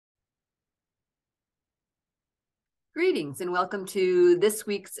Greetings and welcome to this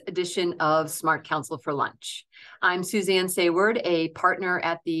week's edition of Smart Counsel for Lunch. I'm Suzanne Sayward, a partner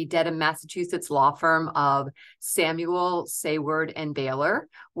at the Dedham, Massachusetts law firm of Samuel, Sayward, and Baylor,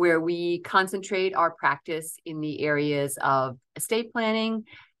 where we concentrate our practice in the areas of estate planning,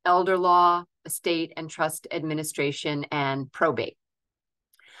 elder law, estate and trust administration, and probate.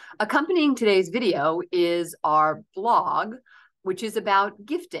 Accompanying today's video is our blog, which is about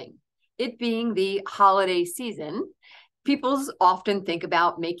gifting. It being the holiday season, people often think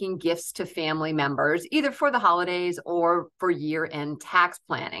about making gifts to family members, either for the holidays or for year-end tax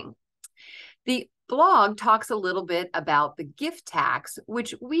planning. The blog talks a little bit about the gift tax,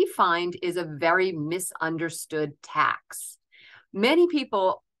 which we find is a very misunderstood tax. Many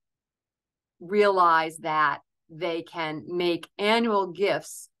people realize that they can make annual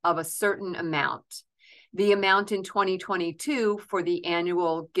gifts of a certain amount. The amount in 2022 for the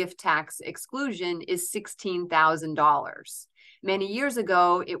annual gift tax exclusion is $16,000. Many years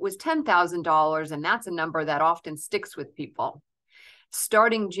ago, it was $10,000, and that's a number that often sticks with people.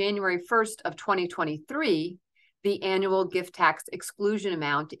 Starting January 1st of 2023, the annual gift tax exclusion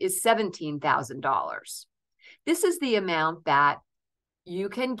amount is $17,000. This is the amount that you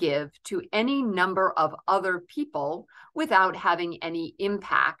can give to any number of other people without having any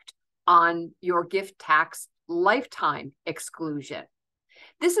impact on your gift tax lifetime exclusion.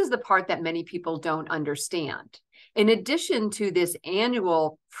 This is the part that many people don't understand. In addition to this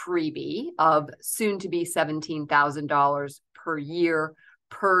annual freebie of soon to be $17,000 per year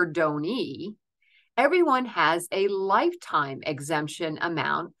per donee, everyone has a lifetime exemption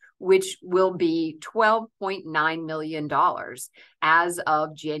amount, which will be $12.9 million as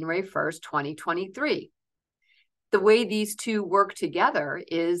of January 1st, 2023. The way these two work together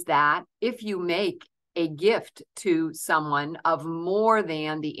is that if you make a gift to someone of more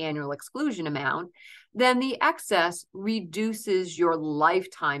than the annual exclusion amount, then the excess reduces your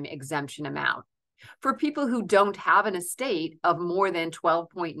lifetime exemption amount. For people who don't have an estate of more than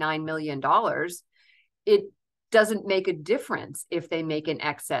 $12.9 million, it doesn't make a difference if they make an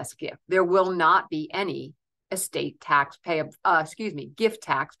excess gift. There will not be any estate tax payable, gift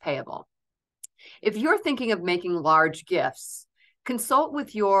tax payable. If you're thinking of making large gifts, consult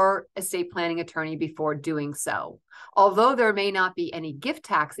with your estate planning attorney before doing so. Although there may not be any gift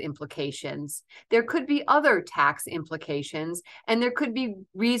tax implications, there could be other tax implications, and there could be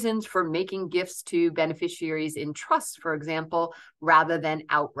reasons for making gifts to beneficiaries in trusts, for example, rather than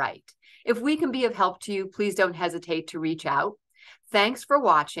outright. If we can be of help to you, please don't hesitate to reach out. Thanks for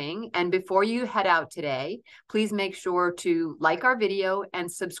watching, and before you head out today, please make sure to like our video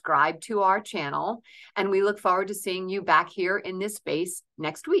and subscribe to our channel, and we look forward to seeing you back here in this space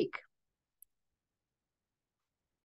next week.